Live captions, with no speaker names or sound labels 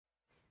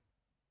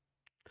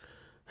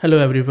Hello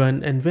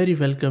everyone and very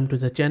welcome to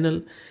the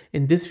channel.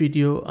 In this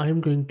video, I am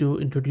going to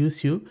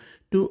introduce you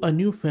to a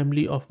new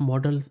family of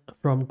models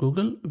from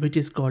Google which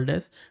is called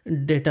as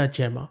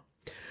DataGemma.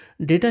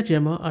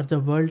 DataGemma are the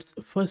world's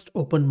first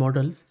open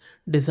models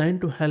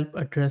designed to help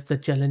address the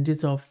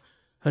challenges of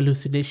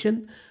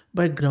hallucination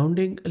by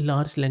grounding a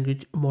large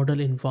language model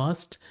in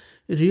vast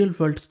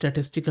real-world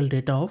statistical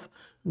data of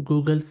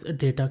Google's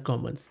data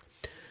commons.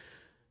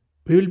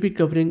 We will be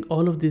covering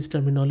all of these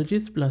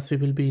terminologies, plus we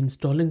will be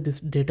installing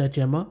this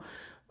DataGemma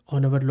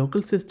on our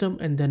local system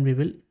and then we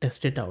will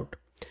test it out.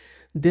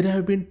 There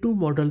have been two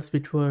models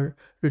which were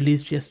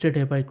released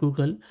yesterday by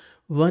Google.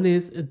 One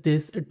is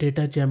this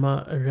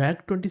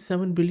DataGemma-RAG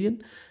 27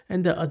 billion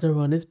and the other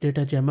one is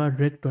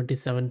DataGemma-RAG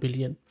 27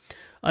 billion.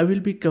 I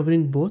will be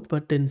covering both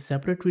but in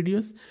separate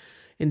videos.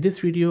 In this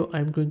video,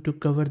 I'm going to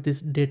cover this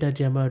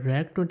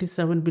DataGemma-RAG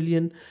 27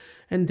 billion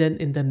and then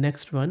in the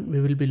next one, we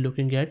will be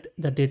looking at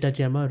the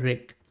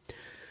DataGemma-RAG.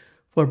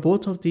 For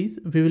both of these,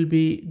 we will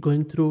be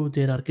going through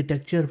their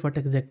architecture, what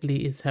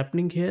exactly is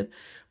happening here.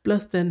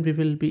 Plus then we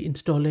will be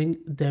installing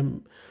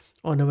them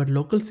on our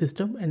local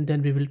system and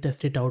then we will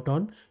test it out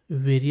on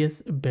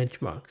various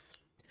benchmarks.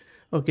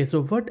 Okay,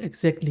 so what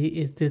exactly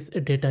is this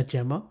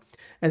DataGemma?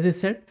 As I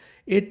said,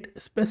 it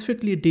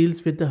specifically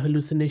deals with the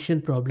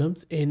hallucination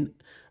problems in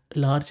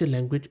large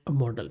language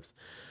models.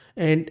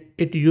 And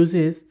it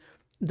uses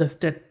the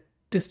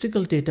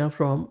statistical data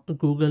from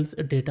Google's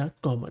data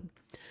common.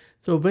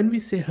 So when we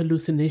say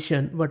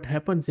hallucination, what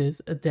happens is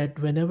that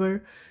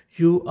whenever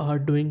you are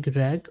doing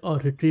RAG or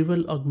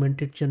retrieval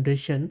augmented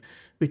generation,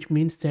 which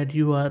means that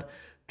you are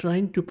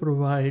trying to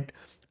provide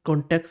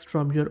context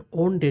from your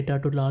own data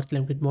to large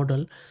language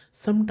model,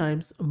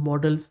 sometimes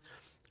models,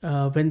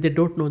 when they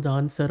don't know the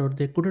answer or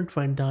they couldn't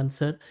find the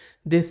answer,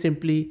 they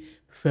simply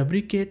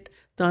fabricate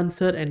the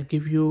answer and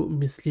give you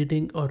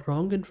misleading or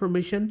wrong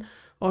information,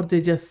 or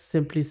they just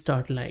simply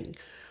start lying.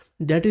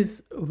 That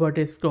is what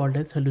is called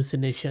as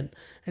hallucination,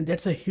 and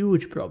that's a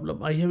huge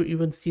problem. I have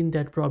even seen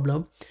that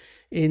problem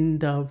in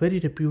the very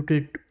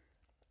reputed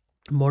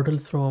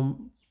models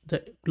from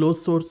the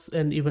closed source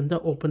and even the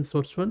open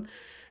source one,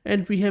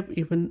 and we have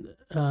even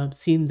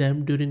seen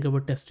them during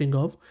our testing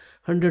of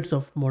hundreds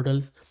of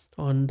models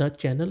on the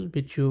channel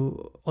which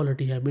you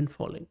already have been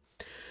following.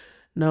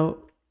 Now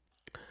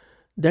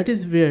that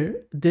is where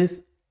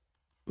this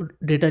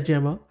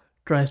DataGemma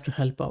tries to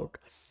help out.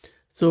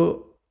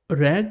 So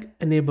RAG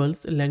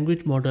enables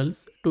language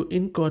models to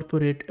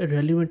incorporate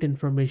relevant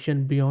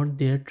information beyond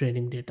their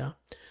training data,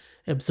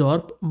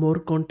 absorb more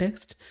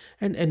context,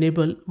 and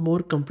enable more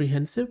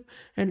comprehensive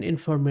and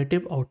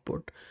informative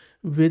output.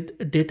 With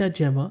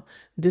DataGemma,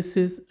 this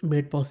is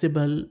made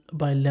possible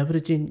by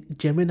leveraging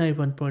Gemini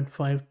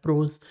 1.5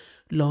 Pro's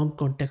long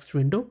context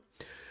window.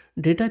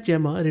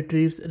 DataGemma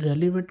retrieves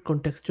relevant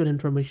contextual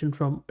information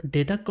from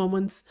data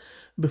commons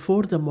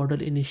before the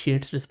model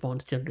initiates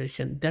response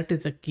generation. That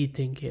is a key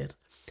thing here,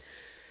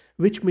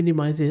 which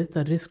minimizes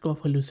the risk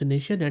of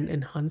hallucination and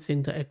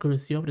enhancing the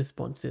accuracy of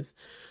responses.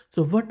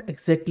 So what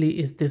exactly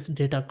is this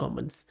data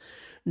commons?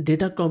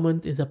 Data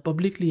commons is a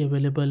publicly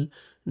available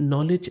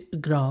knowledge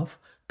graph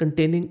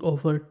containing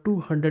over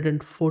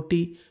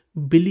 240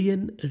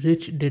 billion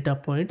rich data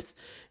points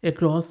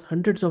across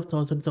hundreds of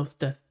thousands of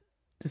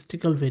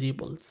statistical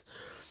variables.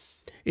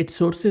 It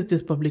sources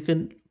this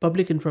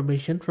public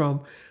information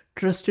from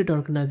trusted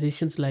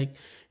organizations like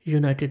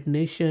United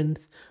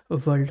Nations,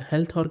 World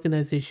Health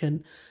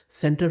Organization,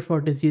 Center for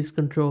Disease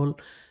Control,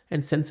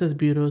 and census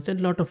bureaus, and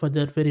a lot of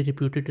other very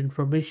reputed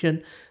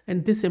information.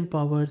 And this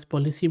empowers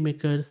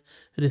policymakers,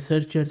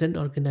 researchers, and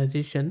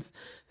organizations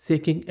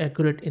seeking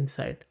accurate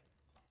insight.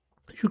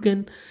 You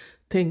can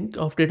think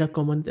of data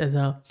commons as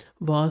a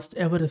vast,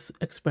 ever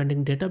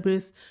expanding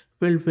database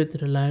filled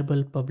with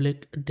reliable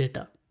public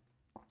data.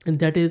 And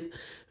that is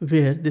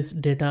where this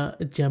data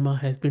Gemma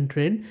has been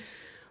trained.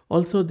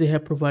 Also, they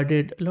have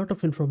provided a lot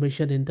of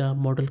information in the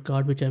model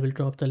card, which I will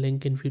drop the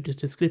link in video's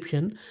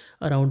description,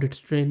 around its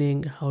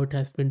training, how it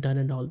has been done,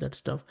 and all that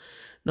stuff.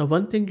 Now,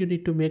 one thing you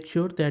need to make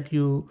sure that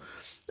you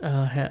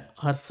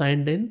are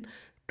signed in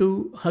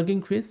to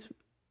Hugging Face.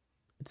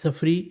 It's a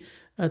free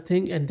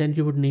thing, and then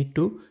you would need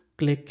to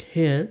click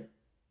here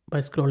by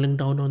scrolling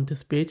down on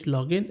this page,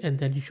 login, and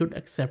then you should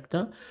accept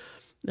the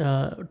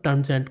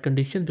terms and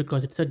conditions,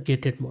 because it's a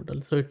gated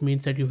model. So it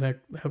means that you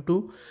have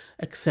to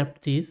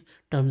accept these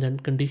terms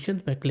and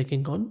conditions by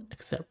clicking on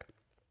accept.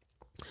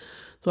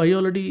 So I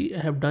already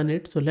have done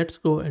it. So let's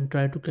go and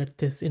try to get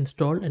this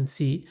installed and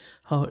see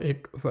how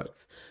it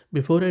works.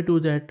 Before I do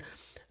that,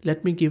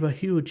 let me give a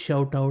huge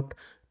shout out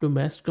to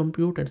Massed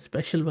Compute, and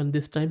special one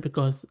this time,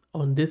 because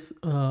on this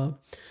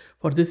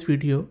for this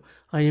video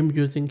I am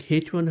using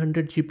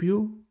H100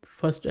 GPU.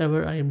 First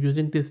ever I am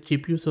using this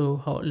GPU.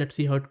 So let's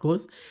see how it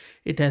goes.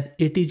 It has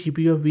 80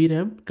 GB of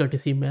VRAM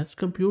courtesy Massed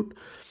Compute,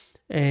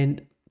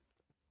 and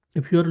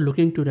if you are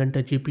looking to rent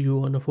a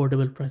GPU on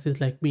affordable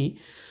prices like me,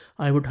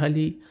 I would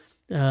highly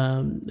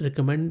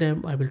recommend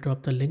them. I will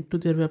drop the link to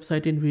their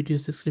website in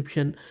video's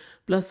description.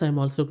 Plus, I'm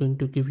also going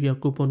to give you a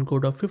coupon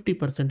code of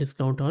 50%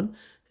 discount on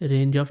a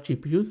range of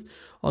GPUs.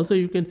 Also,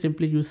 you can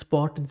simply use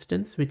spot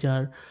instance, which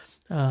are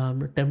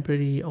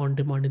temporary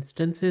on-demand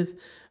instances,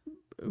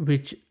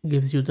 which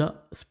gives you the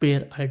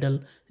spare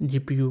idle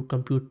GPU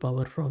compute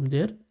power from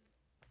their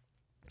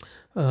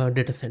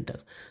data center.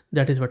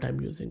 That is what I'm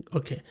using.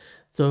 Okay,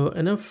 so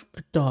enough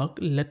talk.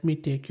 Let me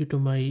take you to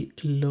my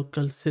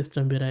local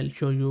system where I'll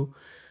show you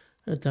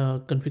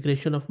the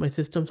configuration of my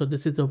system. So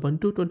this is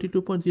Ubuntu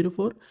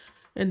 22.04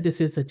 and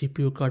this is the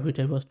GPU card which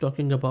I was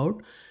talking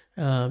about,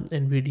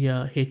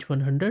 NVIDIA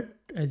H100,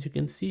 as you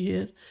can see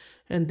here,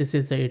 and this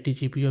is the 80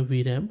 GB of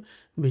VRAM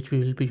which we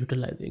will be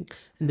utilizing.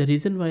 And the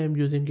reason why I'm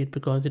using it,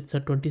 because it's a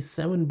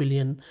 27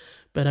 billion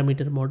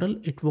parameter model.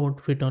 It won't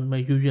fit on my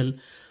usual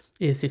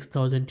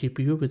A6000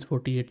 GPU with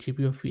 48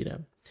 GB of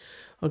VRAM.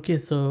 Okay,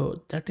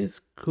 so that is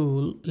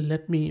cool.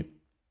 Let me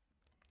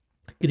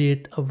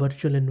create a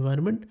virtual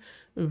environment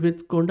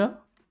with Conda,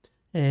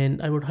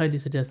 and I would highly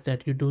suggest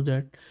that you do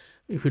that.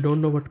 If you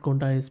don't know what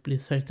Conda is,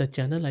 please search the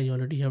channel. I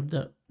already have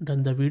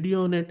done the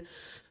video on it.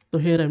 So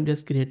here I'm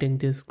just creating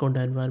this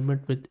Conda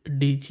environment with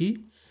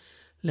DG.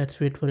 Let's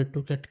wait for it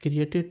to get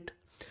created.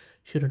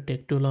 Shouldn't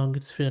take too long.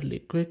 It's fairly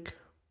quick,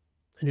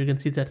 and you can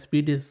see that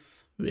speed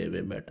is way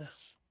better.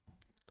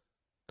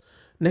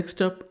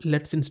 Next up,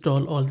 let's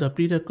install all the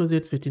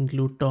prerequisites, which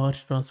include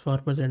Torch,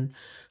 Transformers, and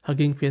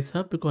Hugging Face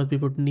Hub, because we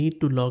would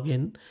need to log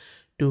in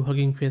to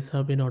Hugging Face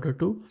Hub in order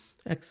to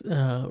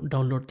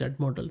download that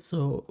model.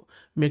 So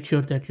make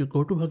sure that you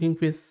go to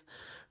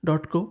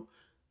huggingface.co,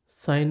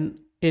 sign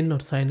in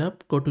or sign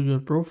up, go to your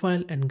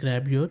profile and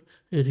grab your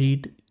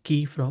read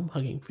key from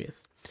Hugging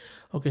Face.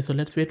 Okay, so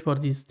let's wait for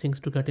these things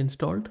to get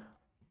installed.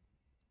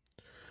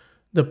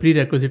 The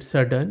prerequisites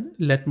are done.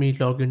 Let me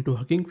log into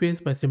Hugging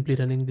Face by simply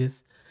running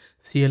this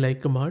CLI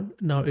command.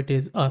 Now it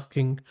is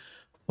asking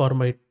for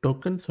my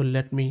token. So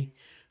let me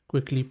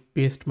quickly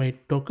paste my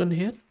token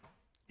here.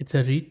 It's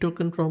a read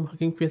token from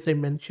Hugging Face I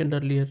mentioned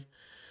earlier.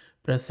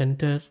 Press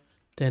enter,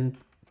 then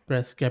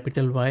press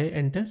capital Y,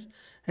 enter,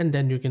 and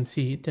then you can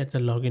see that the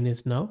login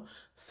is now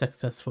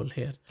successful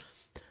here.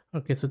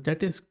 Okay, so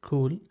that is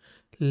cool.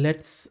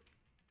 Let's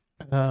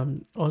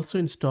also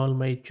install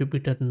my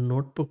Jupyter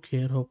notebook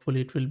here.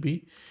 Hopefully it will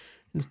be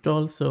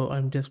installed. So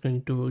I'm just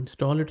going to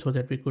install it so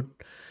that we could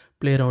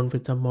play around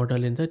with the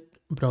model in the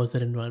browser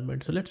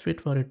environment. So let's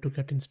wait for it to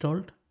get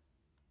installed.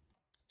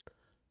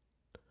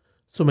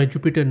 So my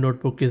Jupyter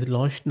notebook is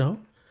launched now.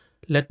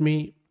 Let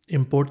me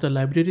import the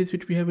libraries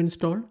which we have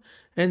installed,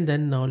 and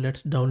then now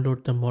let's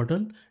download the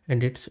model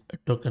and its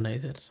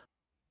tokenizer.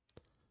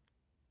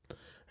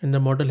 And the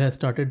model has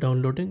started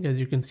downloading. As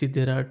you can see,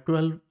 there are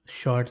 12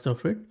 shards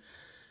of it.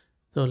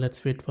 So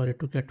let's wait for it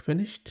to get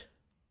finished.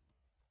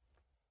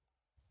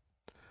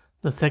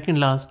 The second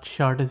last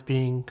shard is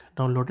being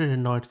downloaded,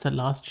 and now it's the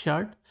last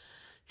shard.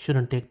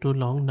 Shouldn't take too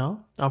long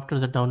now. After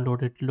the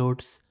download, it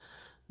loads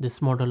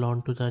this model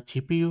onto the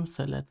GPU.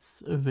 So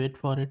let's wait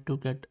for it to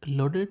get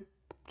loaded,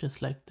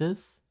 just like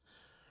this.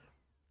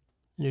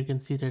 You can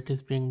see that it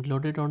is being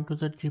loaded onto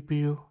the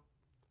GPU.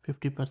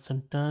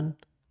 50% done.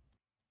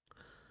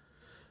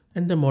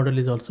 And the model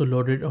is also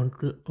loaded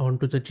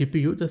onto the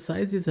GPU. The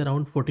size is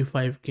around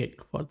 45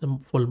 gig for the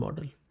full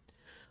model.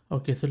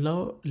 Okay, so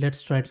now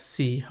let's try to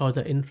see how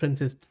the inference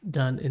is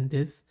done in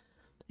this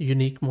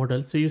unique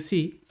model. So you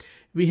see,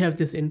 we have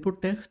this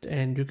input text,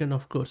 and you can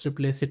of course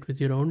replace it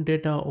with your own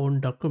data, own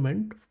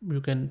document.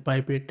 You can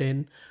pipe it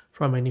in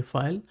from any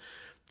file.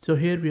 So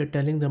here we are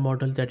telling the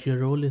model that your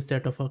role is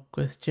that of a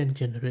question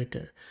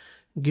generator.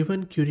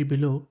 Given query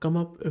below, come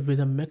up with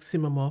a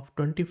maximum of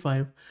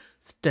 25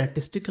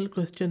 statistical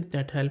questions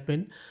that help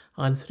in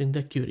answering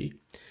the query.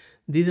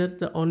 These are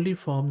the only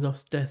forms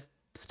of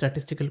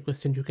statistical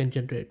questions you can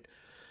generate.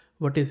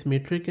 What is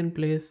metric in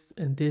place,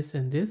 and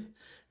this,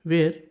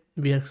 where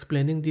we are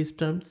explaining these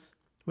terms,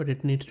 what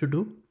it needs to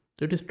do.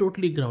 So it is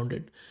totally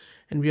grounded,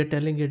 and we are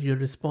telling it your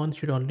response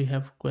should only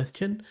have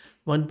question,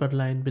 one per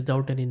line,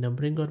 without any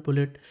numbering or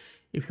bullet.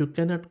 If you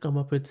cannot come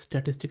up with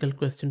statistical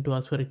question to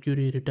ask for a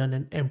query, return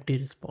an empty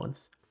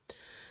response.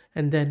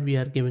 And then we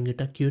are giving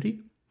it a query,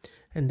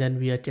 and then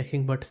we are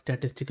checking what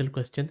statistical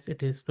questions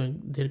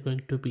they're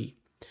going to be.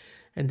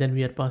 And then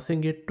we are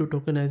passing it to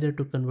tokenizer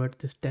to convert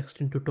this text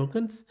into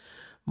tokens.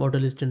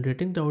 Model is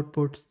generating the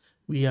outputs.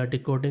 We are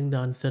decoding the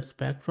answers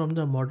back from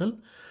the model,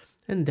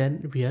 and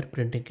then we are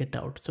printing it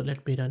out. So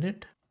let me run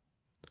it.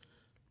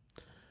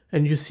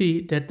 And you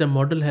see that the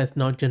model has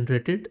now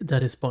generated the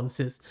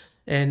responses.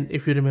 And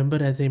if you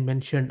remember, as I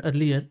mentioned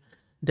earlier,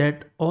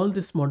 that all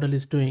this model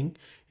is doing,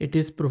 it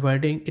is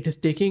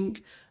taking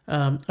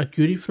a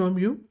query from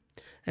you,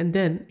 and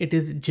then it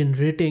is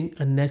generating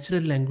a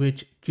natural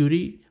language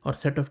query or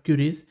set of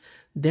queries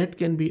that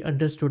can be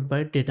understood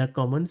by Data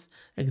Commons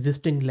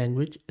existing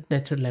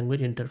natural language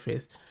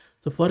interface.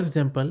 So for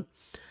example,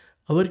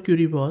 our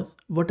query was,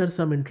 what are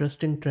some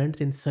interesting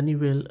trends in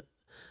Sunnyvale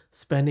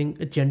spanning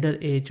gender,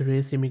 age,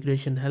 race,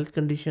 immigration, health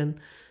condition,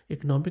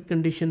 economic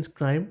conditions,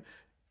 crime,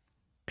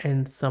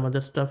 and some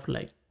other stuff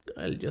like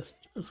I'll just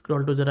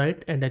scroll to the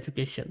right, and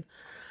education.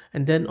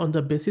 And then on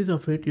the basis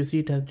of it, you see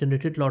it has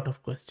generated a lot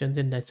of questions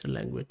in natural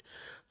language.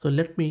 So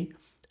let me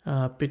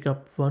pick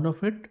up one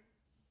of it,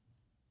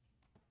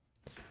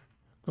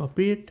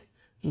 copy it,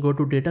 go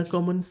to data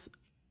commons,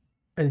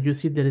 and you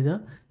see there is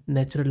a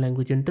natural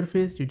language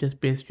interface. You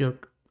just paste your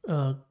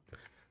uh,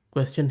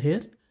 question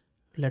here.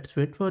 Let's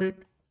wait for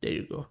it. There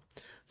you go.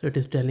 So it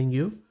is telling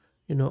you,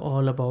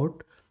 all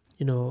about,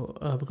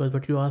 because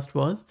what you asked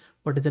was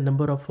what is the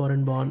number of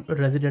foreign born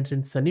residents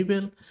in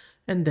Sunnyvale,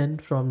 and then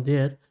from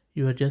there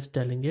you are just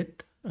telling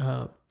it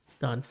the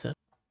answer.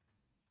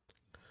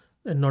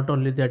 And not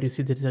only that, you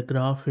see there is a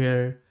graph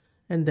here,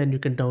 and then you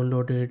can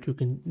download it. You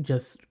can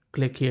just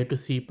click here to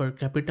see per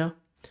capita,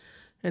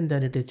 and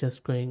then it is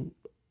just going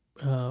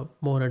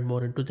more and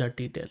more into that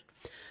detail.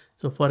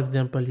 So for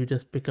example, you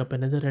just pick up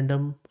another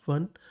random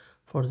one.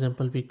 For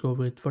example, we go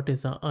with what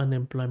is the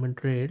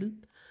unemployment rate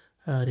in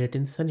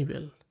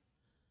Sunnyvale.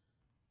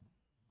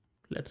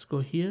 Let's go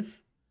here,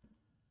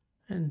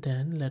 and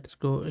then let's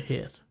go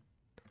here.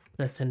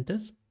 Press enter.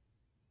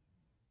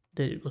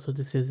 There you go. So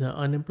this is the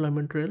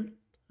unemployment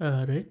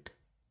rate.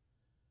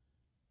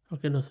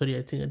 Okay, no, sorry.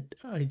 I think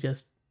I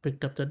just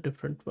picked up the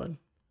different one.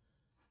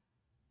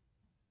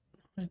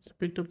 I just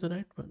picked up the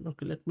right one.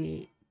 Okay, let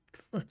me.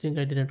 I think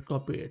I didn't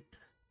copy it.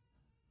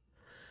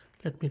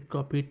 Let me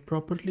copy it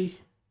properly.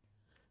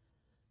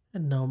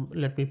 And now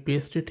let me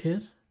paste it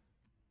here.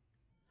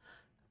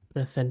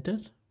 Press enter.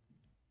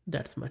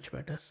 That's much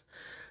better.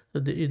 So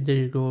there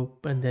you go,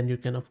 and then you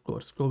can of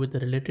course go with the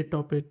related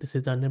topic. This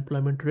is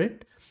unemployment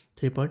rate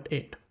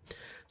 3.8.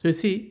 So you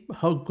see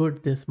how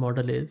good this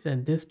model is,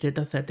 and this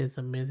data set is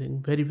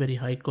amazing, very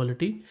high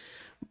quality,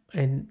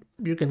 and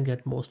you can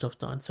get most of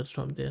the answers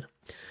from there.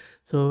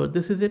 So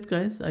this is it,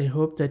 guys. I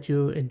hope that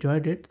you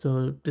enjoyed it.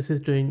 So this is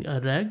doing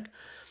a RAG.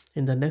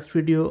 In the next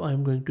video,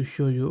 I'm going to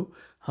show you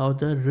how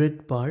the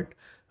rig part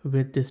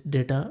with this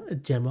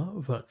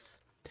DataGemma works.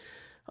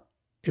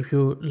 If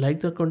you like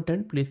the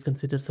content, please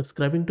consider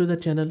subscribing to the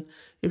channel.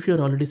 If you're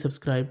already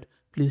subscribed,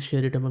 please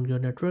share it among your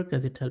network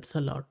as it helps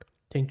a lot.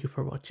 Thank you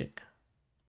for watching.